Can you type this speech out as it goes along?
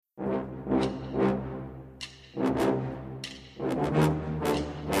Good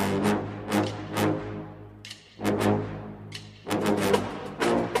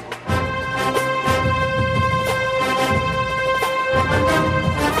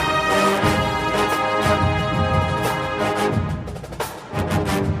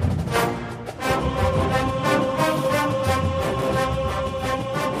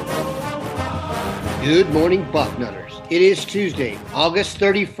morning, Bucknutters. It is Tuesday, August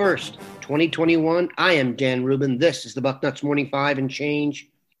 31st, 2021. I am Dan Rubin. This is the Bucknuts Morning 5 and change.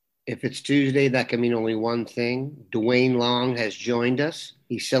 If it's Tuesday, that can mean only one thing. Duane Long has joined us.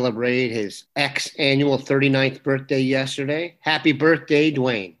 He celebrated his annual 39th birthday yesterday. Happy birthday,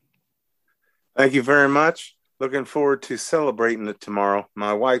 Duane. Thank you very much. Looking forward to celebrating it tomorrow.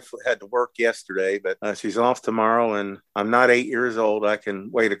 My wife had to work yesterday, but she's off tomorrow, and I'm not 8 years old. I can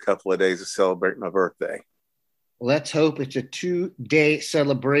wait a couple of days to celebrate my birthday. Let's hope it's a 2-day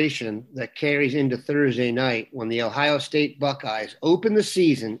celebration that carries into Thursday night when the Ohio State Buckeyes open the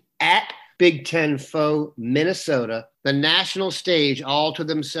season at Big Ten foe Minnesota, the national stage all to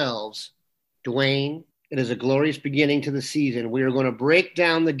themselves. Duane, it is a glorious beginning to the season. We are going to break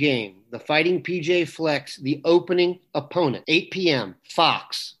down the game. The Fighting PJ Flex, the opening opponent, 8 p.m.,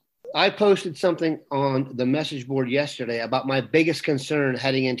 Fox. I posted something on the message board yesterday about my biggest concern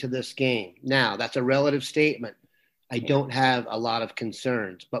heading into this game. Now, that's a relative statement. I don't have a lot of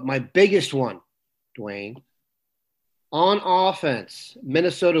concerns. But my biggest one, Duane, on offense,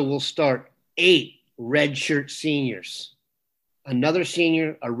 Minnesota will start 8 redshirt seniors. Another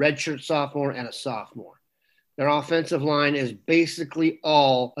senior, a redshirt sophomore, and a sophomore. Their offensive line is basically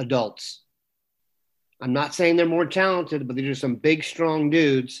all adults. I'm not saying they're more talented, but these are some big, strong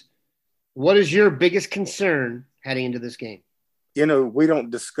dudes. What is your biggest concern heading into this game? You know, we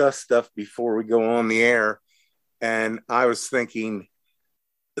don't discuss stuff before we go on the air. And I was thinking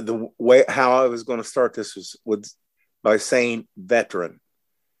the way how I was going to start this was by saying veteran.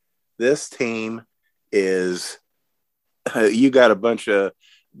 This team is, you got a bunch of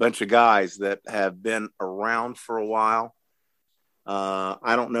guys that have been around for a while.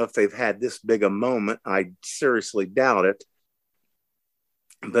 I don't know if they've had this big a moment. I seriously doubt it.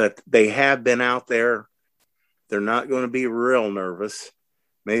 But they have been out there. They're not going to be real nervous.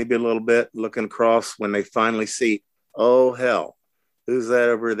 Maybe a little bit looking across when they finally see, oh, hell, who's that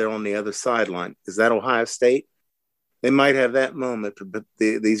over there on the other sideline? Is that Ohio State? They might have that moment, but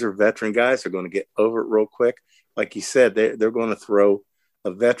these are veteran guys. They're going to get over it real quick. Like you said, they're going to throw a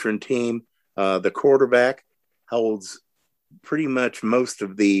veteran team. The quarterback holds pretty much most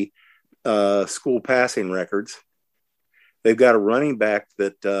of the school passing records. They've got a running back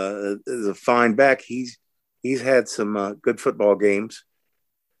that is a fine back. He's had some good football games.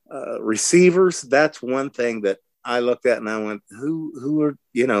 Receivers, that's one thing that I looked at and I went, who are,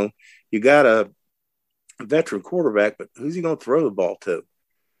 you got a veteran quarterback, but who's he going to throw the ball to?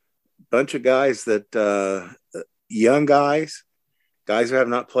 Bunch of guys that young guys who have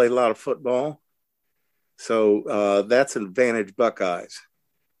not played a lot of football. So that's an advantage Buckeyes.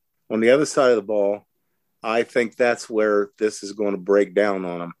 On the other side of the ball, I think that's where this is going to break down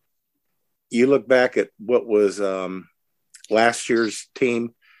on them. You look back at what was last year's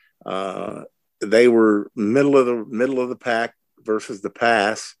team. They were middle of the pack versus the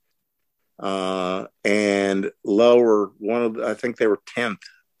pass, and lower. I think they were 10th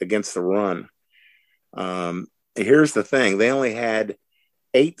against the run. Here's the thing: they only had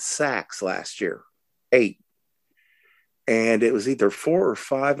 8 sacks last year, 8, and it was either 4 or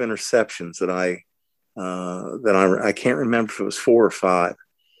 5 interceptions that I can't remember if it was 4 or 5.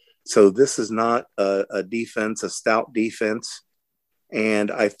 So this is not a defense, a stout defense.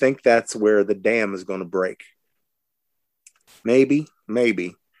 And I think that's where the dam is going to break. Maybe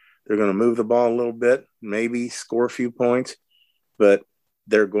they're going to move the ball a little bit, maybe score a few points, but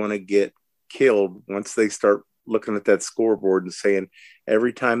they're going to get killed once they start looking at that scoreboard and saying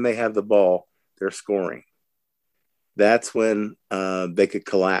every time they have the ball, they're scoring. That's when they could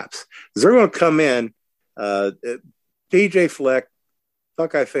collapse. They're going to come in. PJ Fleck,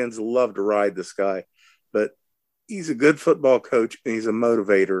 Buckeye fans love to ride this guy, but he's a good football coach and he's a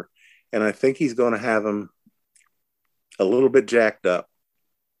motivator. And I think he's going to have him a little bit jacked up,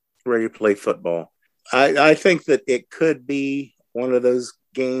 ready to play football. I think that it could be one of those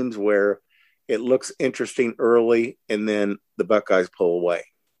games where it looks interesting early and then the Buckeyes pull away.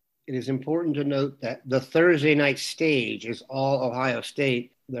 It is important to note that the Thursday night stage is all Ohio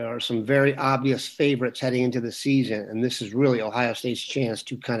State. There are some very obvious favorites heading into the season, and this is really Ohio State's chance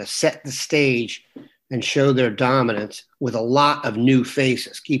to kind of set the stage and show their dominance with a lot of new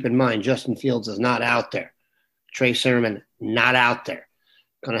faces. Keep in mind, Justin Fields is not out there. Trey Sermon, not out there.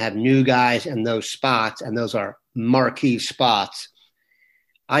 going to have new guys in those spots, and those are marquee spots.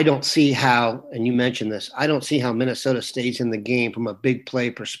 I don't see how, and you mentioned this, I don't see how Minnesota stays in the game from a big play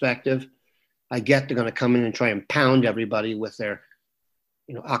perspective. I get they're going to come in and try and pound everybody with their,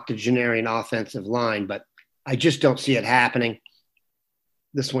 octogenarian offensive line, but I just don't see it happening.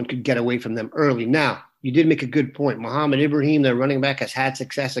 This one could get away from them early. Now, you did make a good point. Mohamed Ibrahim, their running back, has had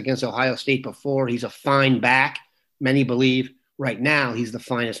success against Ohio State before. He's a fine back. Many believe right now he's the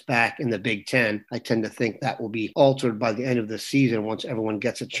finest back in the Big Ten. I tend to think that will be altered by the end of the season once everyone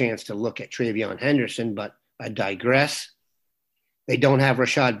gets a chance to look at Travion Henderson, but I digress. They don't have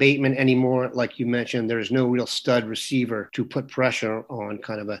Rashad Bateman anymore. Like you mentioned, there's no real stud receiver to put pressure on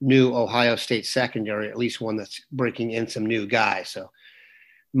kind of a new Ohio State secondary, at least one that's breaking in some new guys. So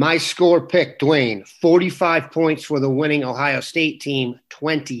my score pick, Duane, 45 points for the winning Ohio State team,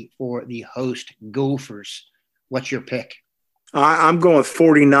 20 for the host Gophers. What's your pick? I'm going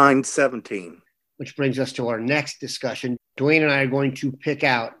 49-17. Which brings us to our next discussion. Duane and I are going to pick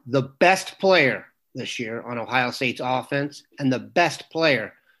out the best player this year on Ohio State's offense and the best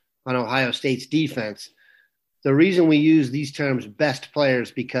player on Ohio State's defense. The reason we use these terms best players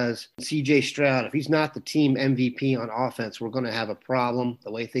because CJ Stroud, if he's not the team MVP on offense, we're going to have a problem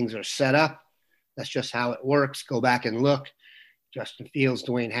the way things are set up. That's just how it works. Go back and look. Justin Fields,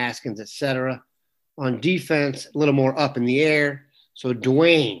 Dwayne Haskins, etc. On defense, a little more up in the air. So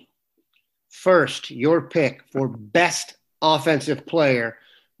Duane, first, your pick for best offensive player.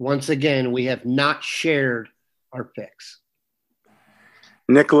 Once again, we have not shared our picks.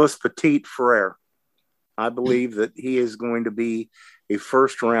 Nicholas Petit-Frere. I believe that he is going to be a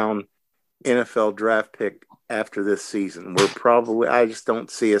first-round NFL draft pick after this season. I just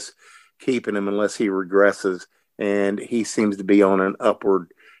don't see us keeping him unless he regresses, and he seems to be on an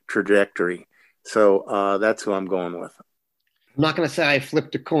upward trajectory. So that's who I'm going with. I'm not going to say I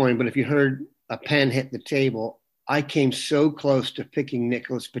flipped a coin, but if you heard a pen hit the table, I came so close to picking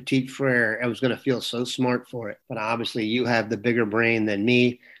Nicholas Petit-Frere. I was going to feel so smart for it. But obviously you have the bigger brain than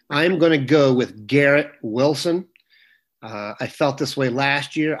me. I'm going to go with Garrett Wilson. I felt this way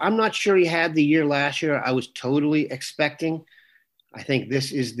last year. I'm not sure he had the year last year I was totally expecting. I think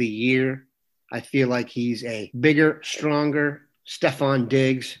this is the year. I feel like he's a bigger, stronger Stephon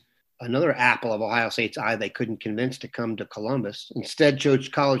Diggs, another apple of Ohio State's eye they couldn't convince to come to Columbus. Instead chose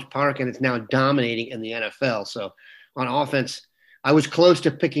College Park, and it's now dominating in the NFL. So on offense, I was close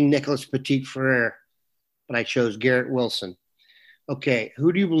to picking Nicholas Petit-Frere, but I chose Garrett Wilson. Okay,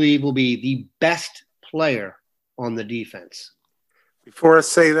 who do you believe will be the best player on the defense? Before I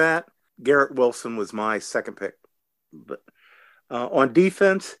say that, Garrett Wilson was my second pick. But on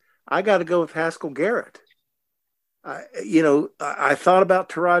defense, I got to go with Haskell Garrett. I thought about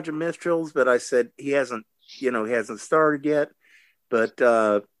Taraja Mitchell's, but I said he hasn't started yet. But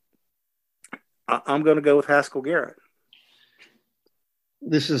I'm going to go with Haskell Garrett.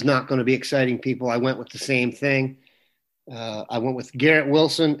 This is not going to be exciting, people. I went with the same thing. I went with Garrett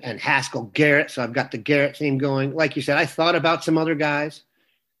Wilson and Haskell Garrett, so I've got the Garrett team going. Like you said, I thought about some other guys.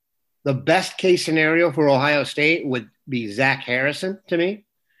 The best case scenario for Ohio State would be Zach Harrison to me.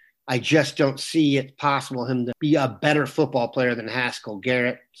 I just don't see it possible him to be a better football player than Haskell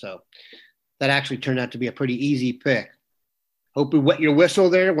Garrett. So that actually turned out to be a pretty easy pick. Hope we wet your whistle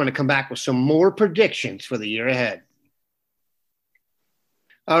there. I want to come back with some more predictions for the year ahead.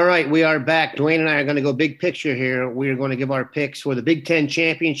 All right, we are back. Duane and I are going to go big picture here. We are going to give our picks for the Big Ten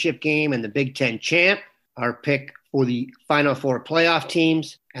championship game and the Big Ten champ, our pick for the Final Four playoff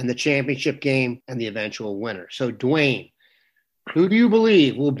teams, and the championship game and the eventual winner. So, Duane, who do you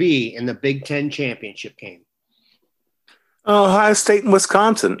believe will be in the Big Ten championship game? Ohio State and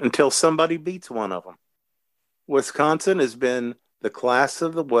Wisconsin until somebody beats one of them. Wisconsin has been the class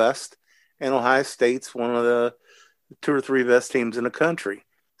of the West, and Ohio State's one of the two or three best teams in the country.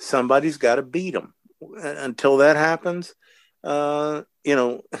 Somebody's got to beat them. Until that happens, we're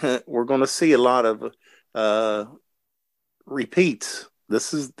going to see a lot of repeats.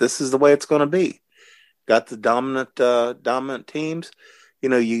 This is the way it's going to be. Got the dominant teams.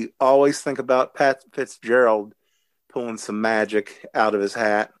 You always think about Pat Fitzgerald pulling some magic out of his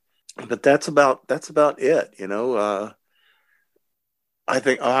hat, but that's about it. I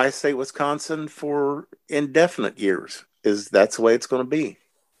think Ohio State, Wisconsin for indefinite years that's the way it's going to be.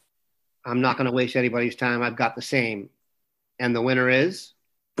 I'm not going to waste anybody's time. I've got the same. And the winner is?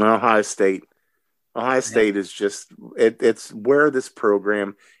 Ohio State. Ohio State is just it's where this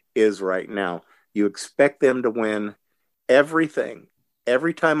program is right now. You expect them to win everything.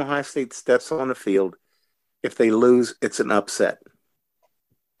 Every time Ohio State steps on the field, if they lose, it's an upset.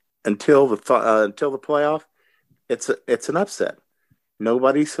 Until the playoff, it's an upset.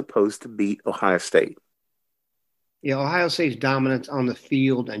 Nobody's supposed to beat Ohio State. Yeah, Ohio State's dominance on the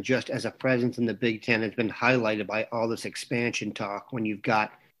field and just as a presence in the Big Ten has been highlighted by all this expansion talk when you've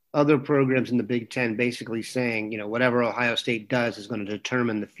got other programs in the Big Ten basically saying, whatever Ohio State does is going to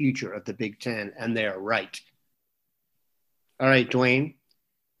determine the future of the Big Ten, and they're right. All right, Duane,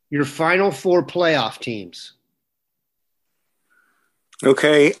 your final 4 playoff teams.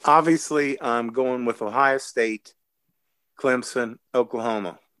 Okay, obviously I'm going with Ohio State, Clemson,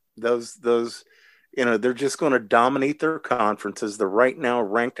 Oklahoma. Those they're just going to dominate their conferences. They're right now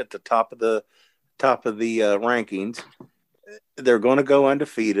ranked at the top of the rankings. They're going to go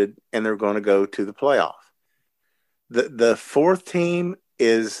undefeated, and they're going to go to the playoff. The 4th team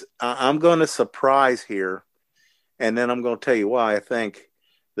is I'm going to surprise here, and then I'm going to tell you why I think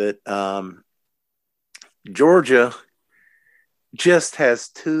that Georgia just has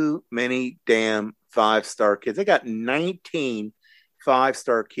too many damn 5-star kids. They got 19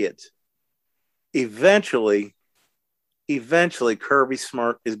 5-star kids. Eventually, Kirby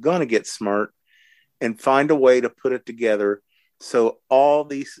Smart is going to get smart and find a way to put it together so all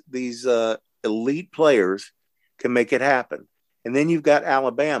these elite players can make it happen. And then you've got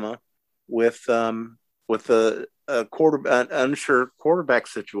Alabama with an unsure quarterback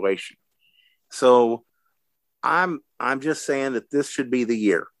situation. So I'm just saying that this should be the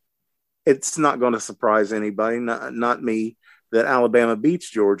year. It's not going to surprise anybody, not me, that Alabama beats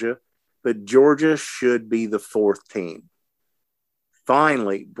Georgia, but Georgia should be the 4th team.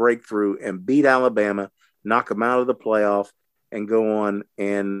 Finally break through and beat Alabama, knock them out of the playoff, and go on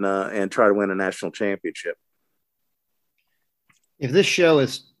and try to win a national championship. If this show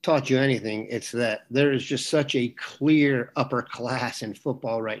has taught you anything, it's that there is just such a clear upper class in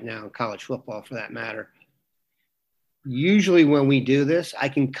football right now, in college football for that matter. Usually when we do this, I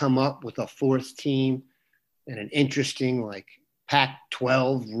can come up with a 4th team and an interesting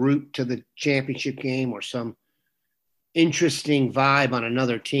Pac-12 route to the championship game or some interesting vibe on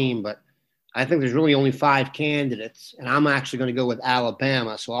another team. But I think there's really only 5 candidates, and I'm actually going to go with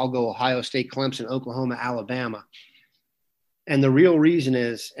Alabama. So I'll go Ohio State, Clemson, Oklahoma, Alabama. And the real reason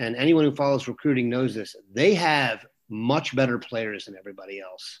is, and anyone who follows recruiting knows this, they have much better players than everybody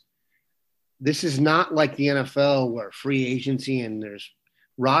else. This is not like the NFL where free agency and there's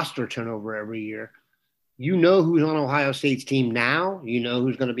roster turnover every year. You know who's on Ohio State's team now. You know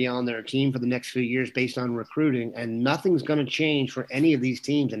who's going to be on their team for the next few years based on recruiting, and nothing's going to change for any of these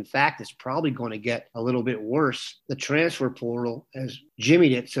teams. In fact, it's probably going to get a little bit worse. The transfer portal has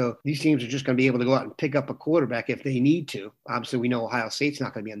jimmied it, so these teams are just going to be able to go out and pick up a quarterback if they need to. Obviously, we know Ohio State's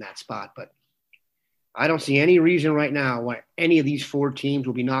not going to be in that spot, but I don't see any reason right now why any of these 4 teams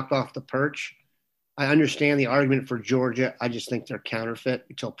will be knocked off the perch. I understand the argument for Georgia. I just think they're counterfeit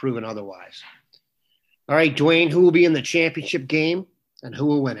until proven otherwise. All right, Duane, who will be in the championship game and who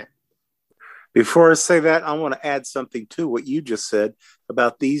will win it? Before I say that, I want to add something to what you just said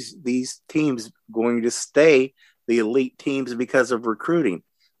about these teams going to stay the elite teams because of recruiting.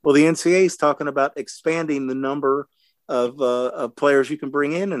 Well, the NCAA is talking about expanding the number of players you can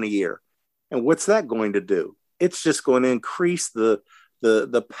bring in a year. And what's that going to do? It's just going to increase the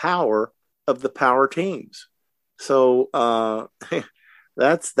power of the power teams. So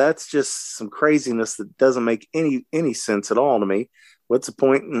that's just some craziness that doesn't make any sense at all to me. What's the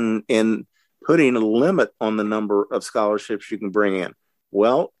point in putting a limit on the number of scholarships you can bring in?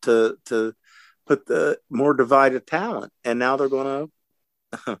 Well, to put the more divided talent, and now they're going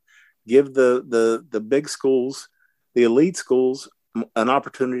to give the big schools, the elite schools, an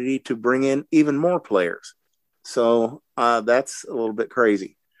opportunity to bring in even more players. So that's a little bit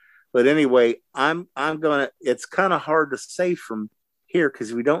crazy. But anyway, I'm gonna. It's kind of hard to say from here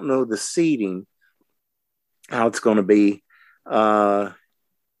because we don't know the seeding, how it's going to be.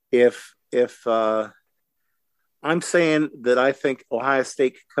 If I'm saying that I think Ohio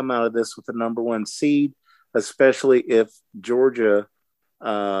State could come out of this with the number 1 seed, especially if Georgia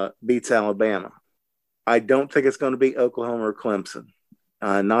beats Alabama. I don't think it's going to be Oklahoma or Clemson,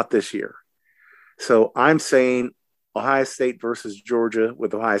 not this year. So I'm saying Ohio State versus Georgia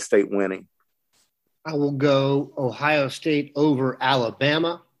with Ohio State winning. I will go Ohio State over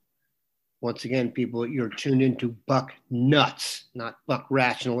Alabama. Once again, people, you're tuned into Buck Nuts, not Buck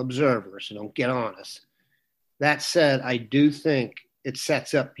Rational Observer, so don't get on us. That said, I do think it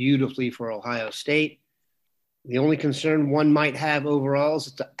sets up beautifully for Ohio State. The only concern one might have overall is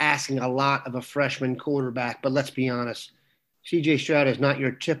it's asking a lot of a freshman quarterback, but let's be honest. C.J. Stroud is not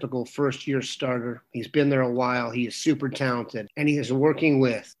your typical first-year starter. He's been there a while. He is super talented, and he is working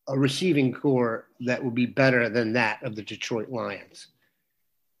with a receiving core that will be better than that of the Detroit Lions.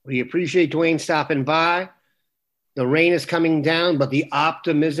 We appreciate Duane stopping by. The rain is coming down, but the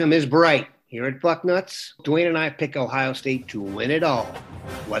optimism is bright. Here at Bucknuts, Duane and I pick Ohio State to win it all.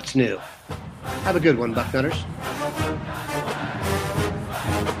 What's new? Have a good one, Bucknutters.